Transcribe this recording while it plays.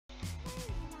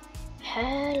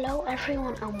Hello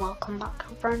everyone and welcome back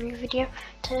to a brand new video.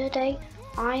 Today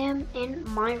I am in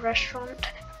my restaurant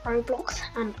Roblox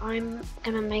and I'm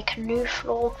gonna make a new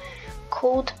floor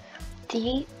called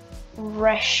the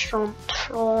restaurant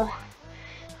floor,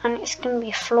 and it's gonna be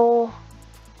a floor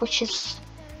which is,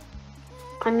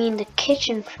 the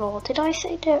kitchen floor. Did I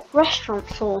say the restaurant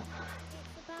floor?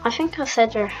 I think I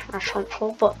said the restaurant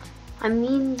floor, but I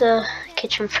mean the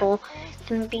kitchen floor. It's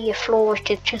gonna be a floor which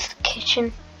is just the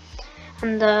kitchen.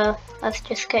 And let's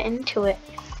just get into it.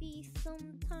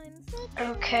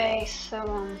 Okay,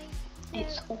 so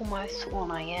it's almost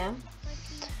 1 AM.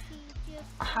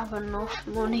 I have enough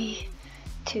money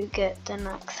to get the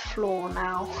next floor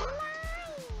now.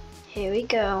 Here we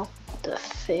go, the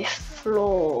 5th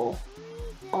floor.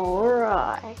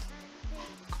 Alright,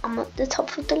 I'm at the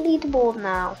top of the leaderboard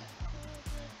now.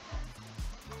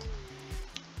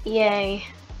 Yay.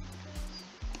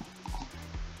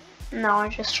 Now I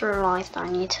just realised I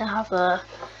need to have a...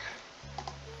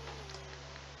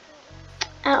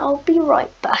 I'll be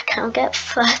right back, I'll get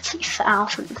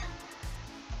 30,000.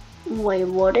 Wait,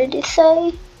 what did it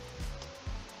say?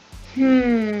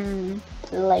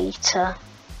 Later.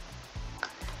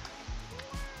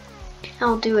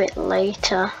 I'll do it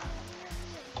later.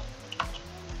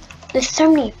 There's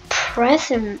so many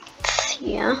presents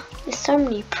here. There's so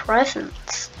many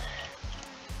presents.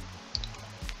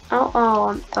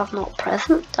 Oh, that's not a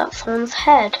present, that's someone's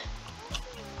head.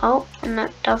 Oh, no,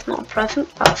 that's not a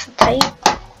present, that's a tape.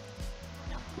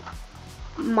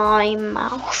 My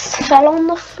mouse fell on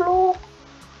the floor.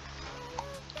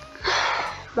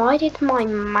 Why did my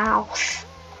mouse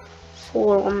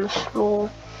fall on the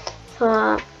floor?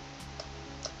 So,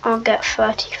 I'll get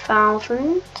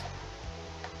 30,000.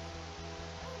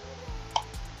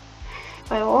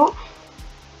 Wait, what?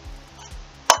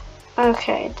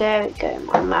 Okay, there we go,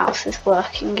 my mouse is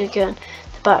working again.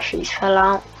 The batteries fell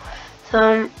out.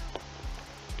 So,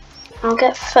 I'll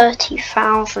get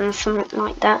 30,000, something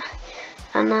like that.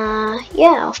 And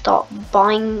yeah, I'll start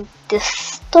buying this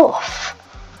stuff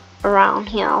around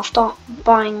here. I'll start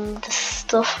buying the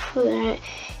stuff.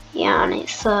 Yeah, and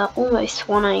it's almost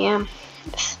 1 AM.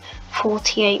 It's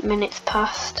 48 minutes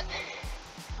past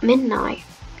midnight.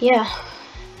 Yeah,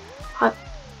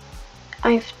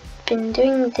 I've been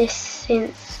doing this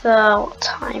since what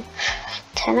time?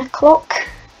 10 o'clock?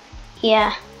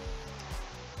 Yeah,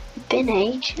 been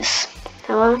ages.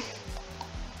 Hello.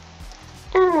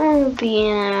 I'll be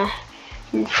in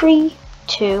 3,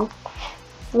 2,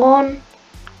 1.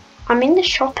 I'm in the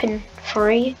shop in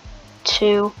 3,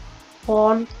 2,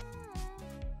 1.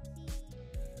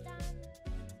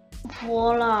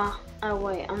 Voila. Oh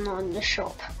wait, I'm not in the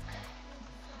shop.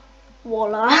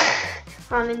 Voila.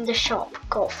 I'm in the shop,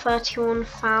 got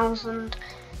 31,000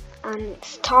 and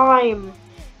it's time.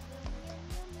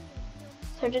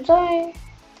 So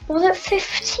was it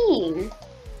 15?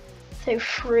 So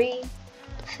 3,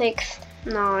 6,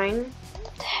 9,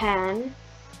 10,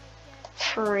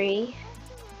 3,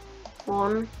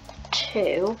 1,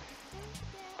 2.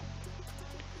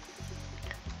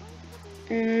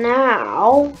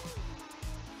 Now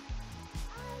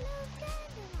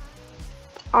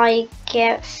I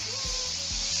get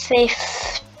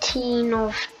 15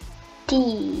 of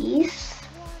these.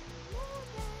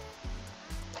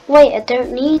 Wait, I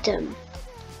don't need them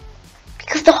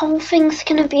because the whole thing's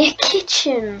gonna be a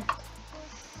kitchen.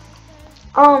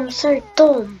 Oh, I'm so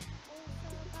dumb.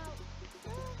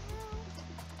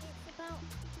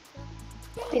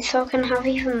 Wait, so I can have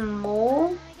even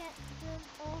more?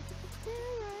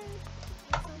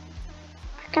 I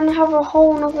can have a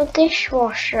whole nother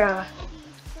dishwasher.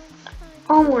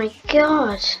 Oh my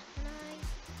god.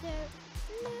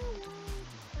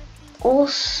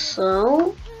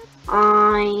 Also,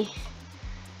 I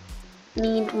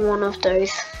need one of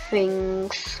those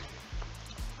things.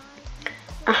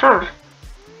 Aha.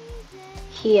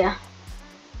 Here.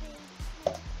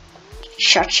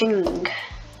 Cha-ching.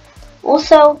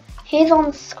 Also, here's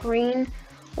on screen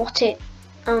what it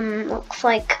looks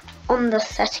like on the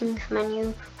settings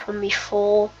menu from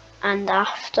before and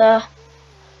after.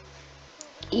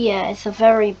 Yeah, it's a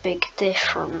very big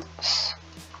difference.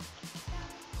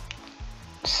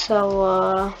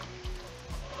 So,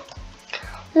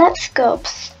 let's go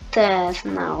upstairs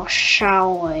now,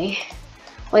 shall we?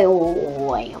 Wait,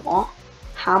 what?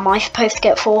 How am I supposed to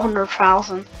get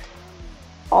 400,000?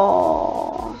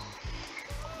 Oh.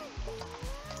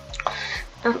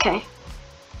 Okay.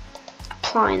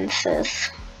 Appliances.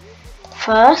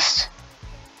 First,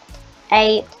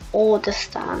 a order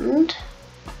stand.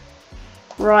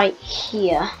 Right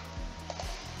here.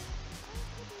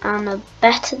 And a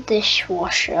better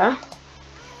dishwasher.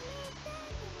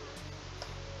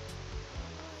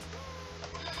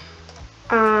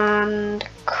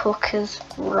 cookers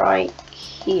right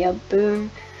here.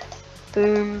 Boom,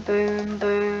 boom, boom,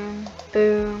 boom,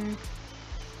 boom.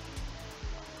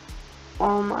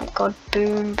 Oh my god,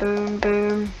 boom, boom,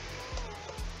 boom.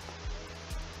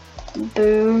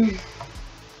 Boom.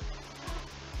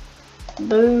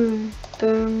 Boom,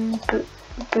 boom, boom,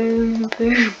 boom,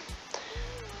 boom.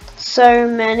 So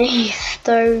many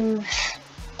stoves.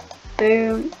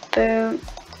 Boom, boom,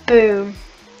 boom.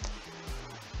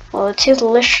 Well, it is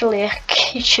literally a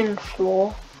kitchen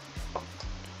floor.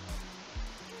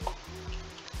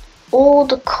 All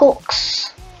the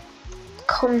cooks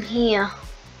come here.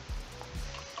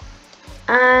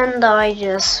 And I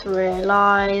just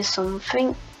realised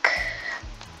something.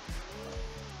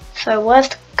 So where's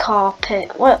the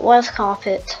carpet? Where's the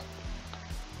carpet?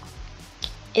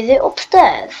 Is it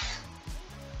upstairs?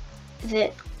 Is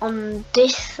it on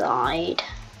this side?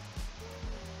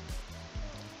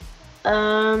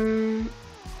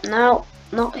 No,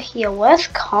 not here. Where's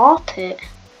carpet?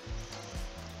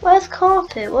 Where's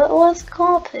carpet? Where's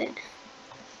carpet?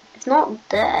 It's not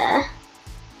there.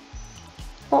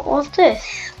 What was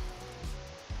this?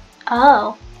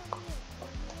 Oh.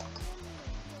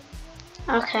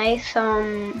 Okay, so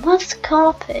where's the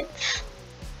carpets?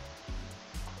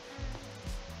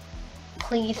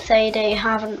 Please say they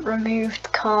haven't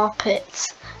removed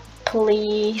carpets.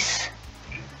 Please.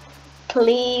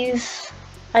 Please.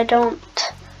 I don't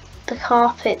want the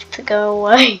carpets to go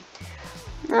away.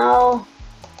 No.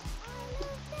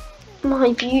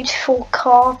 My beautiful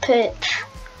carpets.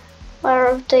 Where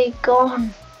have they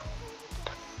gone?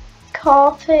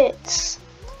 Carpets.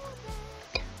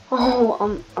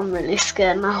 Oh, I'm really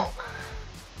scared now.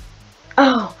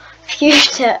 Oh, phew,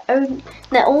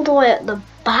 they're all the way at the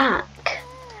back.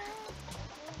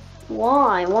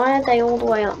 Why? Why are they all the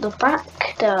way at the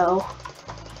back though?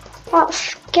 That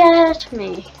scared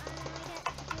me.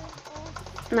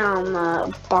 Now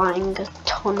I'm buying a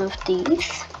ton of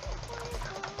these.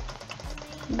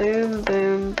 Boom,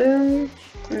 boom, boom.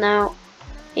 Now,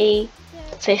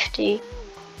 E50.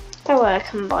 Oh, I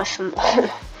can buy some more.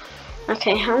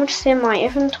 Okay, how much is in my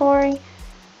inventory?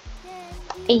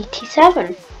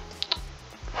 87.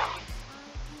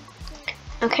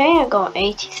 Okay, I got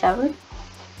 87.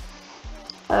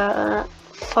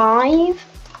 5.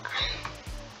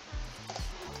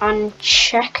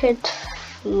 Uncheckered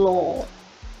floor.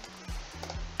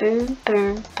 Boom,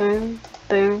 boom, boom,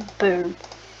 boom, boom.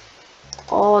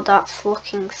 Oh, that's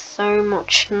looking so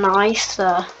much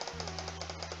nicer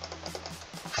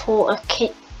for a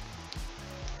kit.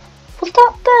 Was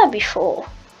that there before?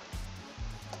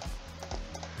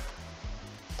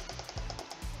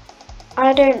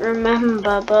 I don't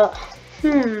remember, but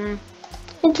it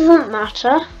doesn't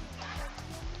matter.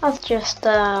 That's just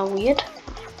weird.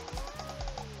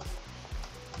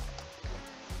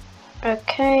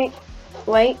 Okay,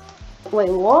 wait,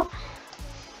 what?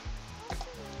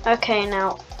 Okay,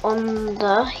 now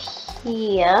under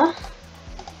here.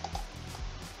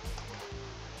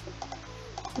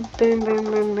 Boom, boom,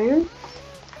 boom, boom.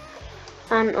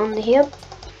 And under here.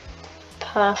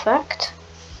 Perfect.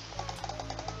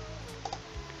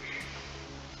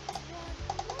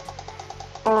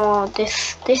 Oh,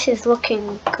 this is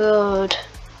looking good.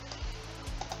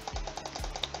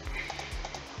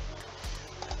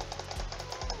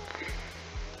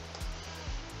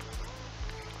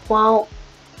 Well,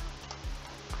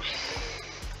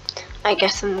 I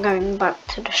guess I'm going back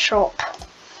to the shop.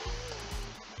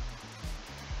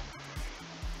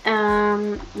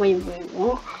 Wait,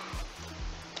 what?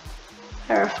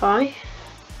 Verify.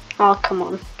 Oh, come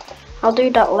on. I'll do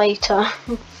that later.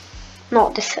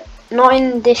 Not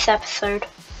in this episode.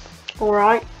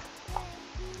 Alright.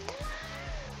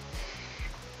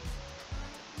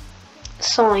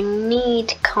 So I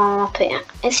need carpet.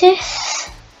 Is this?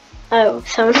 Oh,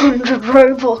 700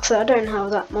 Robux. I don't have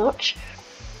that much.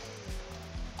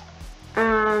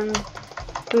 And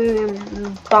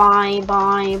boom, buy.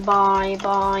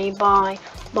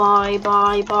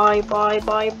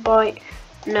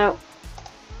 No.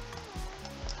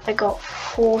 I got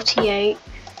 48.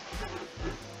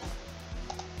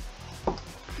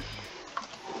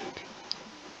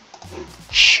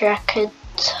 Checkered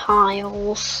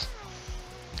tiles.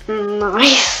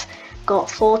 Nice. Got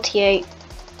 48.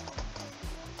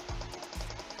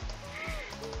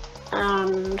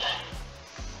 And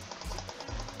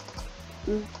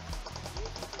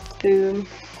boom.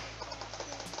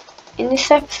 In this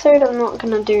episode I'm not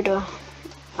gonna do the,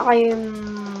 I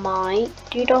might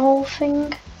do the whole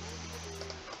thing.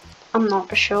 I'm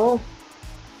not sure.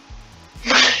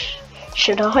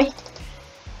 Should I?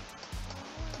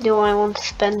 Do I want to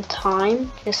spend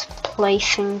time just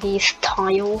placing these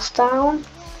tiles down?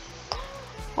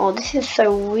 Oh, this is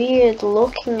so weird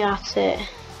looking at it.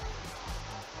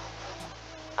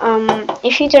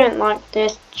 If you don't like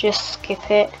this, just skip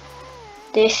it.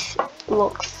 This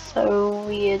looks so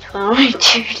weird when I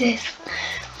do this.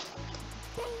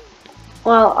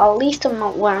 Well, at least I'm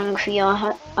not wearing a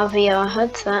VR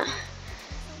headset.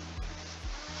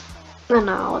 And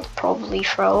I would probably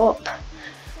throw up.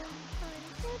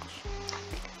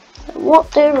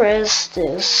 What there is,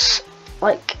 there's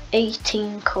like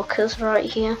 18 cookers right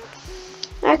here.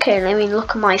 Okay, let me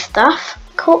look at my staff.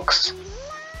 Cooks.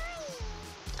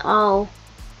 Oh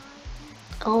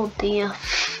dear,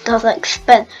 that's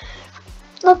expensive.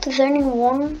 Look, there's only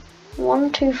 1,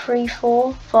 2, 3,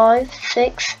 4, 5,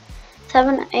 6,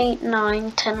 7, 8,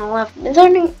 9, 10, 11. There's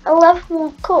only 11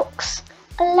 more cooks.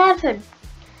 11.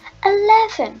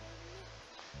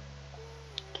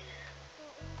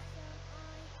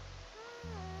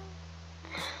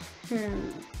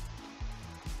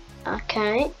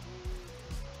 Okay.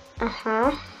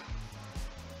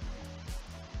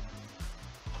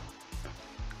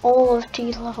 All of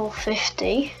these level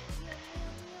 50.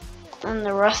 And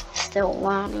the rest still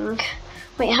learning.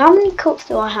 Wait, how many cooks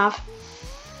do I have?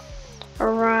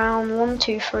 Around 1,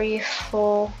 2, 3,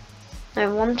 4.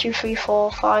 No, 1, 2, 3,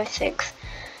 4, 5, 6,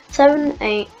 7,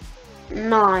 8,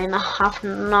 9. I have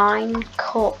 9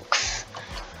 cooks.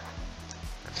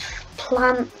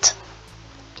 Plant.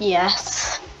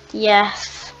 Yes.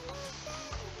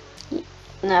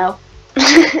 No.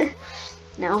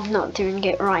 No, I'm not doing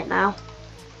it right now.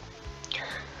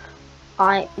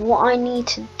 What I need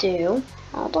to do,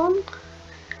 hold on.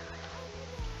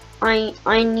 I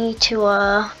need to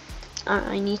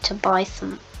buy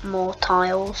some more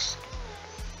tiles.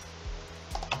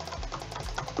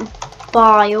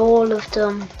 Buy all of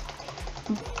them.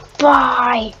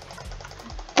 Buy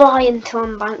until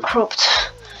I'm bankrupt.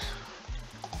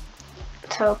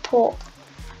 Teleport.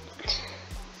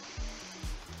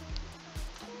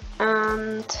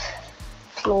 And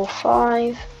floor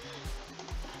 5.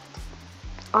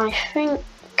 I think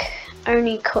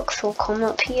only cooks will come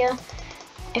up here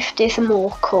if there's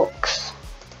more cooks,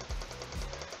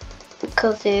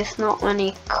 because there's not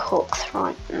many cooks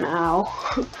right now.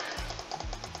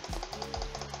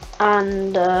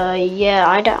 And yeah,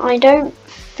 I don't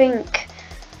think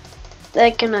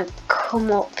they're gonna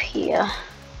come up here.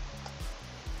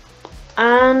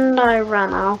 And I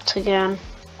ran out again.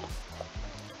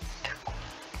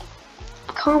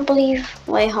 I can't believe.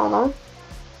 Wait, hold on.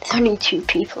 There's only 2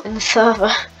 people in the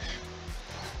server.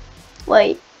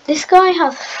 Wait, this guy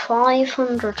has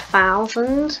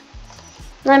 500,000.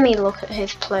 Let me look at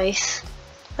his place.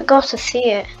 I gotta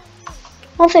see it.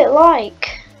 What's it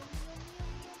like?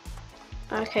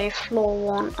 Okay, floor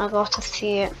 1. I gotta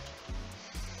see it.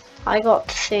 I got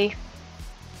to see.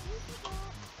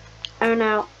 Oh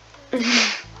no.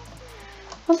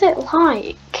 What's it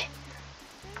like?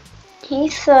 He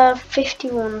served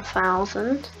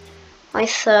 51,000. I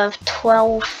served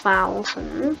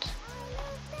 12,000.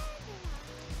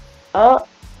 Oh.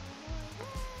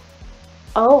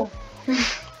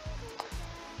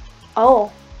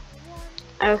 Oh.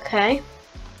 Okay.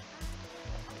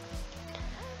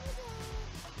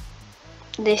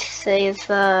 This is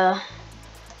not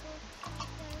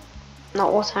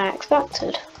what I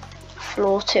expected.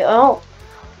 Floor 2. Oh.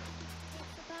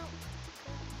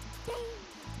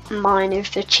 Mine is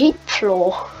the cheap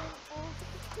floor.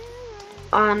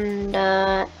 And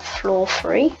floor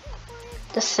 3,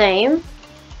 the same,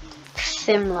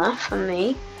 similar for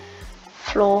me.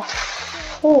 Floor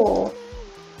 4,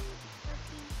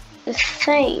 the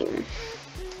same.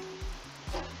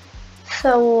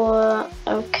 So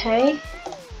okay,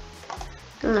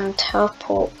 and then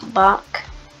teleport back,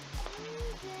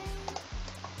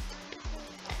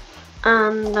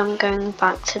 and I'm going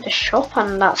back to the shop,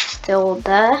 and that's still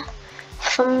there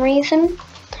for some reason.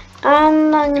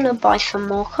 And I'm gonna buy some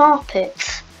more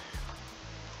carpets.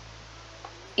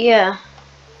 Yeah,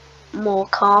 more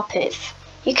carpets.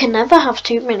 You can never have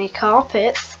too many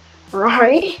carpets,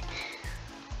 right?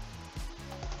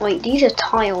 Wait, these are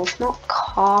tiles, not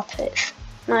carpets.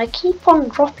 And I keep on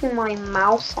dropping my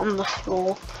mouse on the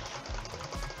floor.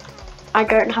 I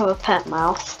don't have a pet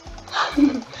mouse.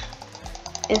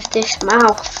 Is this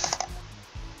mouse?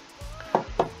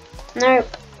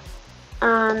 Nope.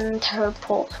 And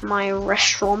teleport to my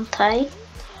restaurant.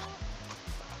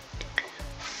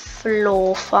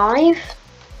 Floor 5.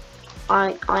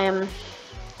 I am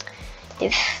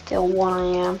is still what I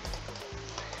am.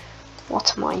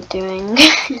 What am I doing?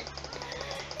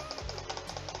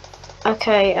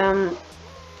 Okay,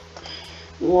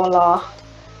 voila.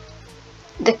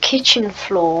 The kitchen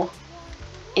floor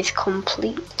is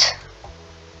complete.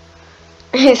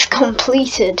 It's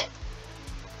completed.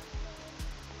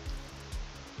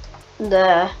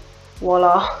 There,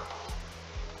 voila.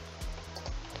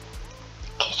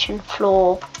 Kitchen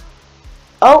floor.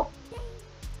 Oh,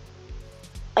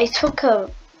 I took a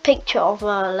picture of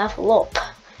a level up.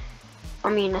 I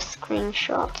mean a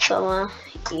screenshot. So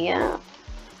yeah.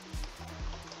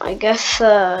 I guess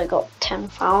I got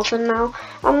 10,000 now,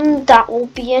 and that will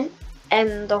be an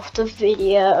end of the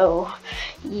video.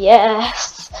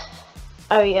 Yes.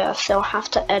 Oh yeah, so I'll have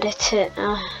to edit it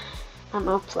and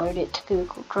upload it to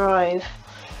Google Drive.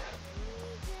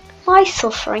 My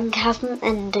suffering hasn't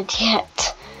ended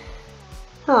yet.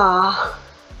 Ah.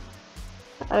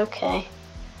 Okay.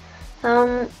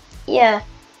 Yeah.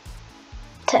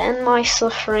 To end my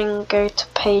suffering, go to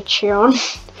Patreon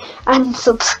and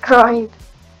subscribe,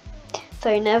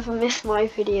 so you never miss my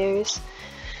videos.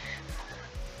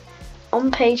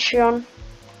 On Patreon,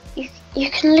 you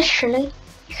can literally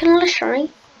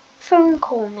phone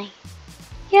call me.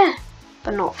 Yeah,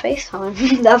 but not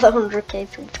FaceTime. That's 100k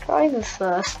subscribers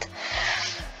first,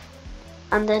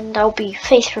 and then there'll be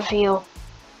face reveal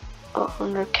at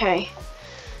 100k.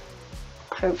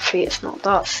 Hopefully it's not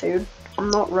that soon. I'm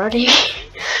not ready.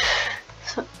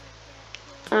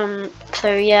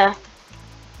 So yeah,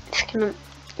 it's gonna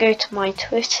go to my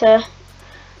Twitter,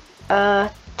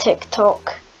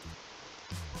 TikTok.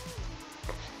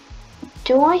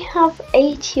 Do I have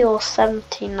 80 or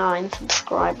 79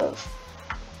 subscribers?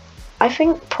 I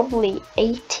think probably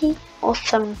 80 or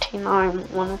 79,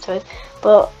 one of those,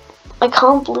 but I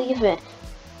can't believe it.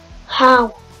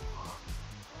 How?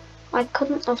 I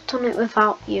couldn't have done it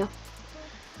without you.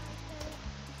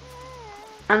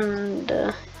 And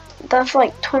that's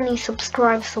like 20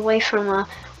 subscribers away from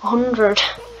 100.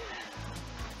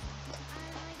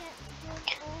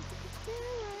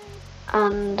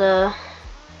 And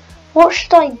what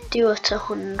should I do at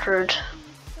 100?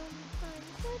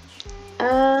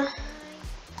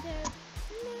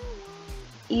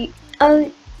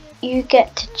 You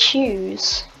get to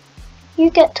choose. You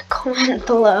get to comment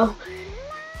below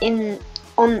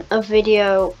on a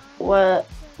video where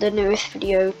the newest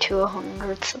video to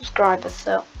 100 subscribers.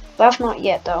 So that's not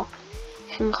yet though.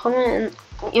 You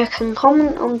can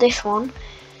comment on this one,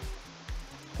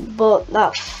 but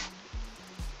that's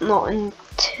not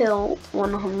until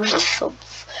 100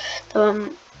 subs. So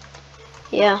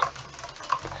yeah,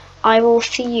 I will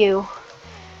see you,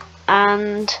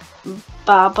 and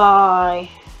bye bye.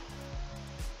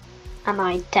 And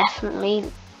I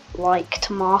definitely like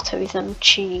tomatoes and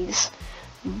cheese.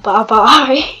 Bye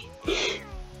bye.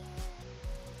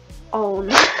 Oh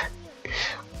no.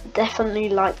 Definitely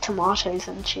like tomatoes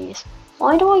and cheese.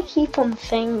 Why do I keep on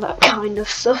saying that kind of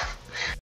stuff?